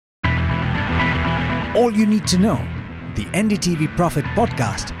All you need to know, the NDTV Profit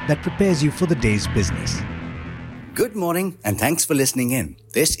podcast that prepares you for the day's business. Good morning and thanks for listening in.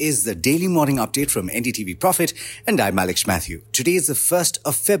 This is the daily morning update from NDTV Profit and I'm Mathew. Today is the 1st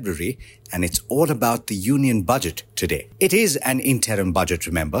of February and it's all about the union budget today. It is an interim budget,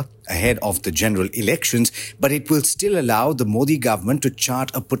 remember, ahead of the general elections, but it will still allow the Modi government to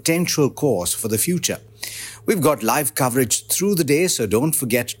chart a potential course for the future. We've got live coverage through the day, so don't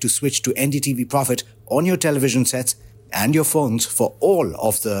forget to switch to NDTV Profit on your television sets and your phones for all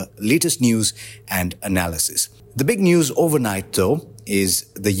of the latest news and analysis. The big news overnight, though, is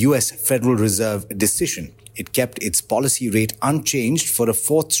the US Federal Reserve decision. It kept its policy rate unchanged for a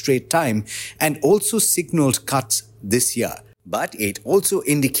fourth straight time and also signaled cuts this year. But it also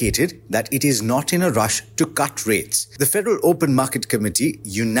indicated that it is not in a rush to cut rates. The Federal Open Market Committee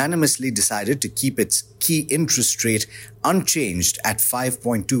unanimously decided to keep its key interest rate unchanged at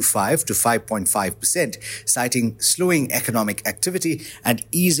 5.25 to 5.5%, citing slowing economic activity and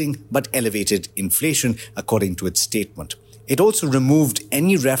easing but elevated inflation, according to its statement. It also removed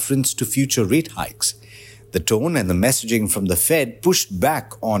any reference to future rate hikes. The tone and the messaging from the Fed pushed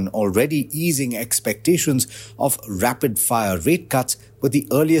back on already easing expectations of rapid-fire rate cuts, with the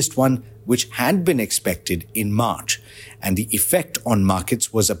earliest one which had been expected in March. And the effect on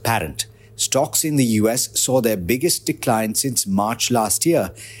markets was apparent. Stocks in the US saw their biggest decline since March last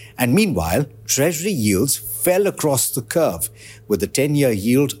year. And meanwhile, Treasury yields fell across the curve, with the 10-year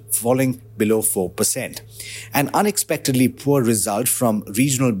yield falling below 4%. An unexpectedly poor result from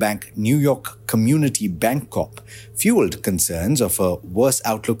regional bank New York Community Bank Corp fueled concerns of a worse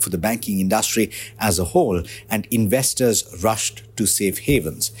outlook for the banking industry as a whole, and investors rushed to safe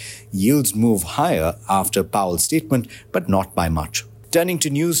havens. Yields move higher after Powell's statement, but not by much. Turning to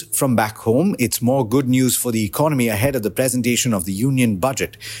news from back home, it's more good news for the economy ahead of the presentation of the union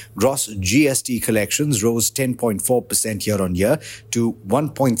budget. Gross GST collections rose 10.4% year-on-year to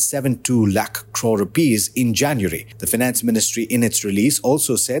 1.72 lakh crore rupees in January. The Finance Ministry in its release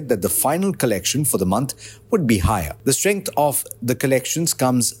also said that the final collection for the month would be higher. The strength of the collections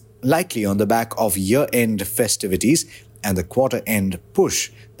comes likely on the back of year-end festivities and the quarter-end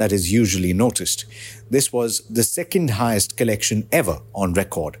push that is usually noticed. This was the second highest collection ever on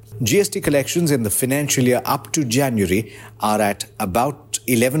record. GST collections in the financial year up to January are at about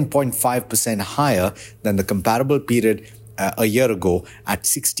 11.5% higher than the comparable period a year ago at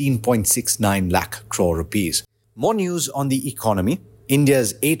 16.69 lakh crore rupees. More news on the economy.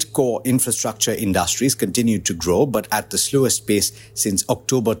 India's 8 core infrastructure industries continued to grow, but at the slowest pace since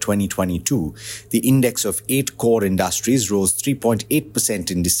October 2022. The index of 8 core industries rose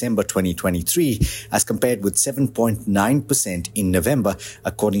 3.8% in December 2023 as compared with 7.9% in November,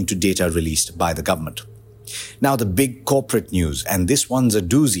 according to data released by the government. Now the big corporate news, and this one's a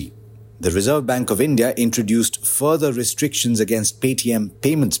doozy. The Reserve Bank of India introduced further restrictions against Paytm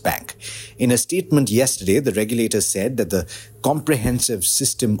Payments Bank. In a statement yesterday, the regulator said that the comprehensive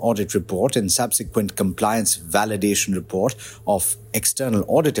system audit report and subsequent compliance validation report of external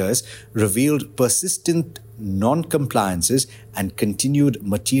auditors revealed persistent non-compliances and continued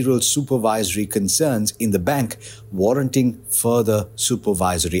material supervisory concerns in the bank, warranting further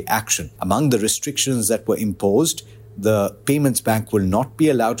supervisory action. Among the restrictions that were imposed, the payments bank will not be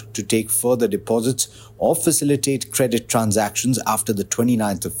allowed to take further deposits or facilitate credit transactions after the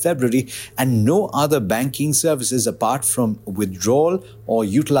 29th of February, and no other banking services apart from withdrawal or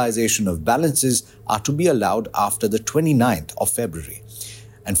utilization of balances are to be allowed after the 29th of February.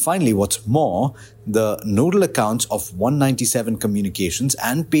 And finally, what's more, the nodal accounts of 197 Communications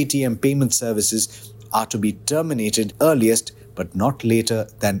and Paytm Payment Services are to be terminated earliest but not later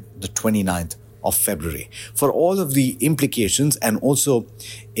than the 29th of February. For all of the implications, and also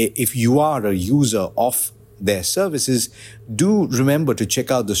if you are a user of their services, do remember to check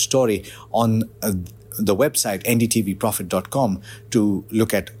out the story on the website ndtvprofit.com to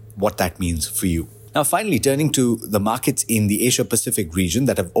look at what that means for you. Now, finally, turning to the markets in the Asia-Pacific region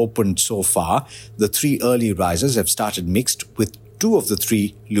that have opened so far, the 3 early risers have started mixed, with 2 of the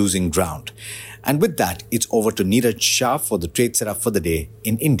 3 losing ground. And with that, it's over to Niraj Shah for the trade setup for the day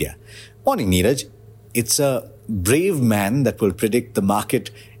in India. Morning, Niraj. It's a brave man that will predict the market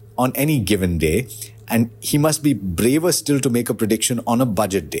on any given day, and he must be braver still to make a prediction on a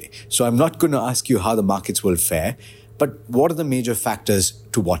budget day. So I'm not going to ask you how the markets will fare, but what are the major factors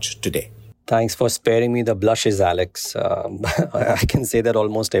to watch today? Thanks for sparing me the blushes, Alex. I can say that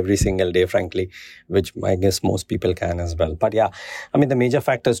almost every single day, frankly, which I guess most people can as well. But yeah, I mean, the major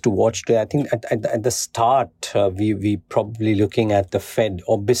factors to watch today, I think at the start, we probably looking at the Fed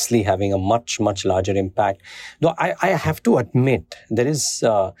obviously having a much larger impact. Though I have to admit, there is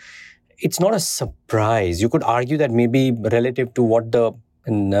it's not a surprise. You could argue that maybe relative to what the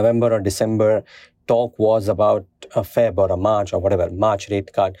November or December talk was about a Feb or a March or whatever, March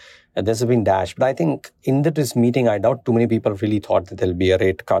rate cut, this has been dashed. But I think in this meeting, I doubt too many people really thought that there'll be a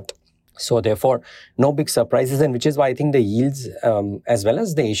rate cut. So therefore, no big surprises, and which is why I think the yields, as well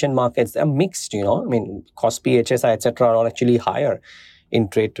as the Asian markets, they're mixed, I mean, KOSPI, HSI, etc. are all actually higher in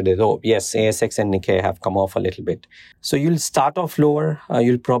trade today. Though, yes, ASX and Nikkei have come off a little bit. So you'll start off lower,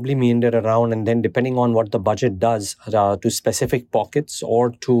 you'll probably meander around, and then depending on what the budget does to specific pockets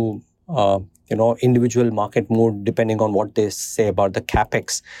or to individual market mood, depending on what they say about the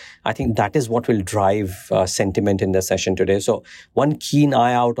capex, I think that is what will drive sentiment in the session today. So one keen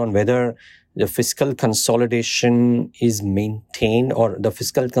eye out on whether the fiscal consolidation is maintained or the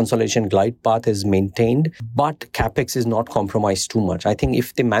fiscal consolidation glide path is maintained, but capex is not compromised too much. I think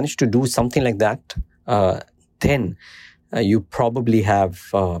if they manage to do something like that, then you probably have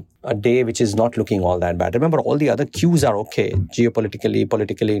a day which is not looking all that bad. Remember, all the other cues are okay. Geopolitically,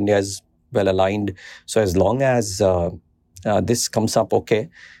 politically, India is well aligned. So as long as this comes up okay,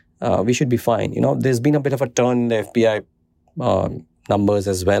 we should be fine. There's been a bit of a turn in the FPI numbers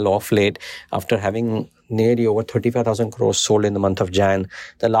as well off late after having nearly over 35,000 crores sold in the month of Jan.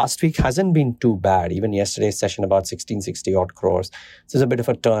 The last week hasn't been too bad. Even yesterday's session about 1660 odd crores. So there's a bit of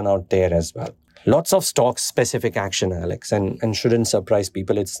a turn out there as well. Lots of stocks specific action, Alex, and shouldn't surprise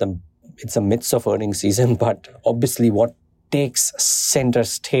people. It's the midst of earnings season, but obviously what takes center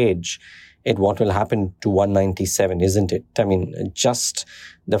stage is what will happen to 197, isn't it? I mean, just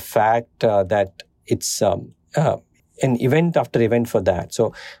the fact that it's an event after event for that.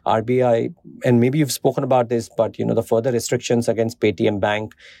 So RBI, and maybe you've spoken about this, but the further restrictions against Paytm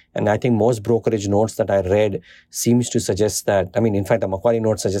Bank, and I think most brokerage notes that I read seems to suggest that, in fact, the Macquarie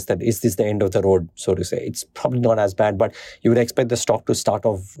note suggests that is this the end of the road, so to say. It's probably not as bad, but you would expect the stock to start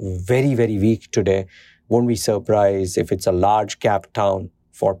off very, very weak today. Won't be surprised if it's a large cap down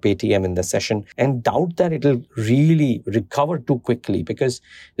for Paytm in the session, and doubt that it'll really recover too quickly because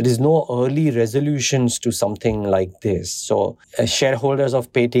there is no early resolutions to something like this. So shareholders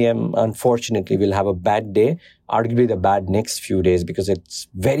of Paytm, unfortunately, will have a bad day, arguably the bad next few days, because it's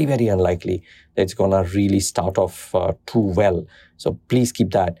very, very unlikely that it's going to really start off too well. So please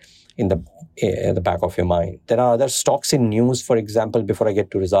keep that in the back of your mind. There are other stocks in news. For example, before I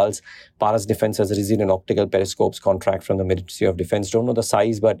get to results, Paras Defense has received an optical periscopes contract from the Ministry of Defense. Don't know the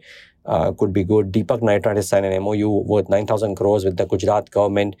size, but could be good. Deepak Nitrite has signed an MOU worth 9,000 crores with the Gujarat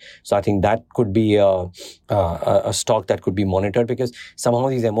government. So I think that could be a stock that could be monitored, because somehow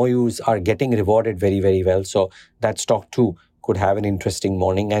these MOUs are getting rewarded very, very well. So that stock too could have an interesting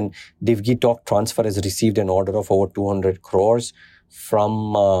morning. And Divgi Talk Transfer has received an order of over 200 crores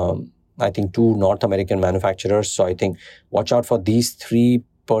from, I think, 2 North American manufacturers. So I think watch out for these 3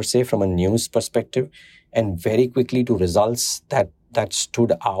 per se from a news perspective. And very quickly to results that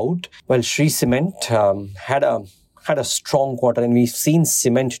stood out. Well, Shree Cement had a strong quarter, and we've seen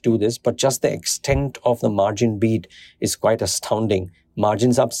cement do this, but just the extent of the margin beat is quite astounding.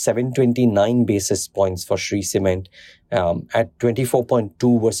 Margins up 729 basis points for Shree Cement at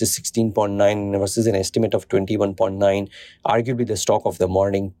 24.2 versus 16.9 versus an estimate of 21.9. Arguably the stock of the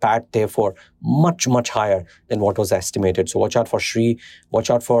morning. PAT, therefore, much, much higher than what was estimated. So watch out for Shree. Watch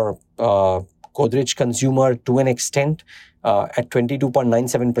out for Godrej Consumer to an extent. At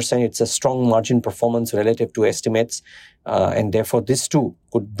 22.97%, it's a strong margin performance relative to estimates. And therefore, this too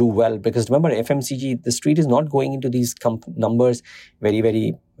could do well. Because remember, FMCG, the street is not going into these numbers very,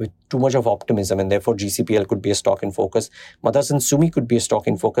 very with too much of optimism. And therefore, GCPL could be a stock in focus. Motherson Sumi could be a stock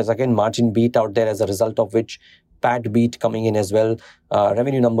in focus. Again, margin beat out there as a result of which PAT beat coming in as well.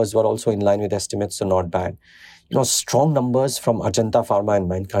 Revenue numbers were also in line with estimates, so not bad. Strong numbers from Ajanta Pharma and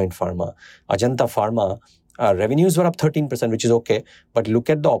Mankind Pharma. Ajanta Pharma, revenues were up 13%, which is okay. But look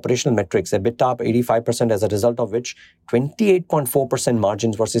at the operational metrics. EBITDA up 85% as a result of which 28.4%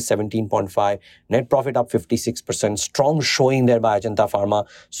 margins versus 17.5%. Net profit up 56%. Strong showing there by Ajanta Pharma.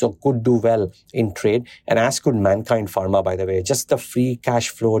 So could do well in trade. And as could Mankind Pharma, by the way. Just the free cash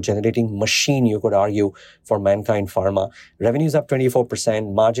flow generating machine, you could argue, for Mankind Pharma. Revenues up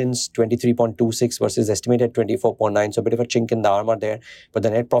 24%. Margins 23.26 versus estimated 24.9. So a bit of a chink in the armor there. But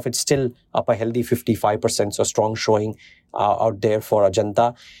the net profit still up a healthy 55%. So strong showing out there for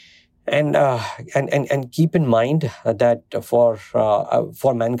Ajanta. And keep in mind that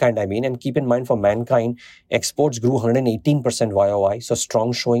for Mankind, and keep in mind for Mankind, exports grew 118% YOY. So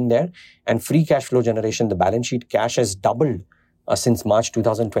strong showing there. And free cash flow generation, the balance sheet cash has doubled since March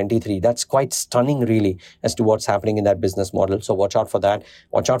 2023. That's quite stunning, really, as to what's happening in that business model. So watch out for that.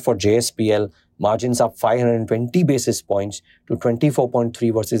 Watch out for JSPL. Margins up 520 basis points to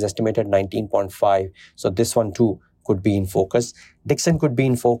 24.3 versus estimated 19.5. So this one too could be in focus. Dixon could be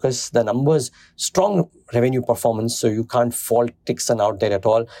in focus. The numbers, strong revenue performance, so you can't fault Dixon out there at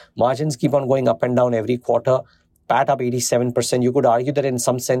all. Margins keep on going up and down every quarter. PAT up 87%. You could argue that in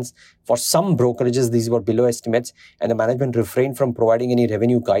some sense, for some brokerages, these were below estimates, and the management refrained from providing any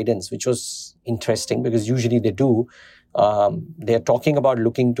revenue guidance, which was interesting because usually they do. They're talking about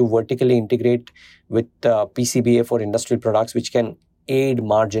looking to vertically integrate with PCBA for industrial products, which can aid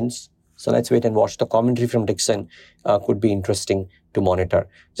margins. So let's wait and watch. The commentary from Dixon could be interesting to monitor.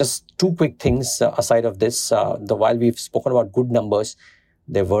 Just two quick things aside of this. While we've spoken about good numbers,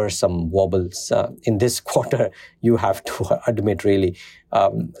 there were some wobbles in this quarter, you have to admit, really.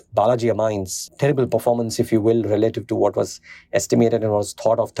 Balaji Amines, terrible performance, if you will, relative to what was estimated and was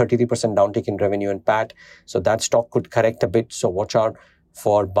thought of, 33% downtick in revenue and PAT. So that stock could correct a bit. So watch out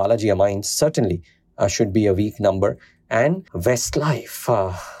for Balaji Amines. Certainly should be a weak number. And Westlife,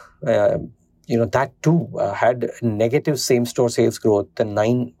 that too had negative same-store sales growth,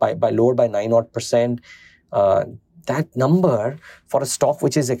 lower by 9% odd. That number for a stock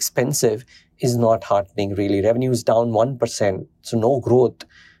which is expensive is not heartening, really. Revenues down 1%, so no growth.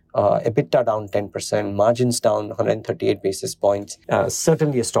 EBITDA down 10%, margins down 138 basis points.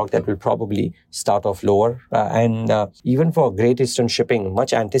 Certainly a stock that will probably start off lower. And even for Great Eastern Shipping,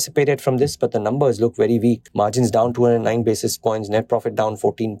 much anticipated from this, but the numbers look very weak. Margins down 209 basis points, net profit down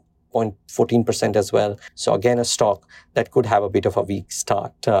 14% as well. So again, a stock that could have a bit of a weak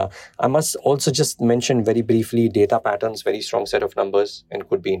start. I must also just mention very briefly data patterns, very strong set of numbers, and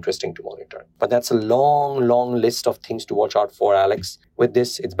could be interesting to monitor. But that's a long list of things to watch out for, Alex. With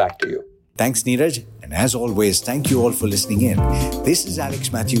this, it's back to you. Thanks, Niraj. And as always, thank you all for listening in. This is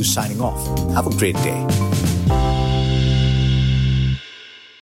Alex Mathew signing off. Have a great day.